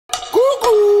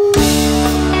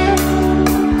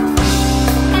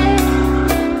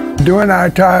During our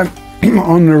time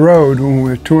on the road, when we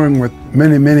were touring with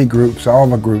many groups, all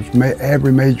the groups,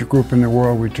 every major group in the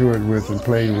world we toured with and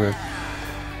played with,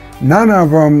 none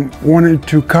of them wanted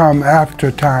to come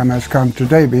after Time Has Come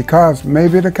Today, because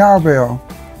maybe the cowbell,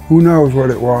 who knows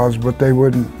what it was, but they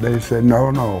wouldn't. They said,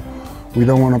 no, we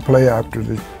don't want to play after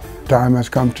the Time Has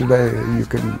Come Today. You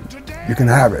can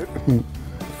have it.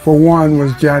 For one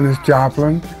was Janis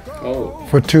Joplin. Oh.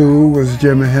 For two was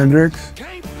Jimi Hendrix.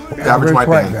 Average White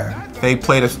Band. They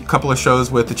played a couple of shows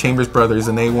with the Chambers Brothers,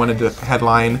 and they wanted to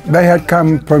headline. They had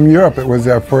come from Europe. It was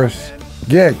their first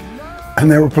gig, and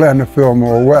they were playing the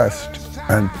Fillmore West.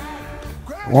 And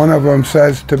one of them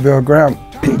says to Bill Graham,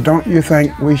 "Don't you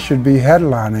think we should be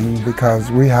headlining because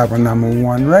we have a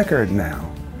 #1 record now?"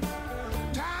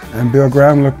 And Bill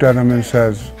Graham looked at him and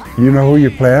says, "You know who you're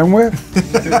playing with?"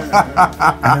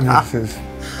 And he says,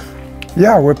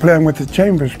 "Yeah, we're playing with the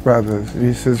Chambers Brothers." And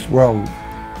he says, "Well,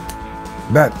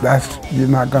 you're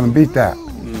not going to beat that."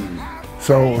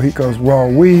 So he goes, "Well,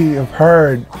 we have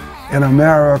heard in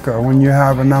America, when you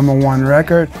have a #1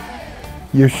 record,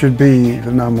 you should be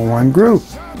the #1 group,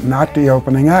 not the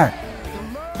opening act."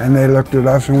 And they looked at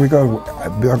us and we go,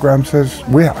 Bill Graham says,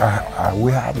 we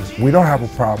don't have a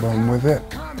problem with it.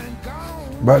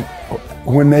 But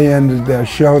when they ended their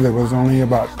show, there was only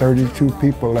about 32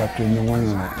 people left in the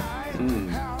Wonderland.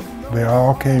 They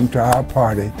all came to our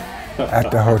party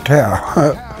at the hotel,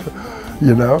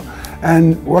 you know?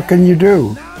 And what can you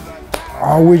do?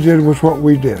 All we did was what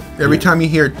we did. Every time you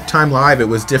hear Time live, it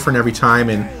was different every time,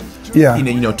 and yeah,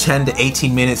 10 to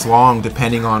 18 minutes long,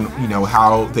 depending on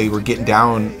how they were getting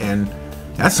down, and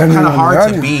that's kind of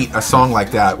hard to beat a song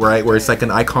like that, right? Where it's like an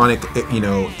iconic,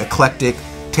 eclectic,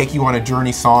 take you on a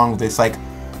journey song that's like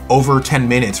over 10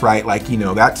 minutes, right? Like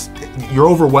you're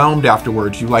overwhelmed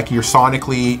afterwards. You're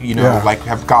sonically, like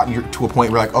have gotten to a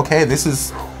point where like, okay, this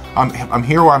is. I'm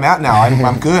here where I'm at now.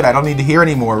 I'm good. I don't need to hear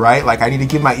anymore, right? Like I need to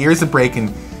give my ears a break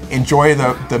and enjoy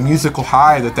the musical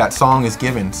high that song is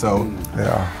given. So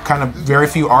yeah, kind of very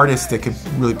few artists that could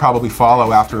really probably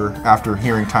follow after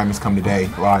hearing Time Has Come Today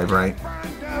live, right?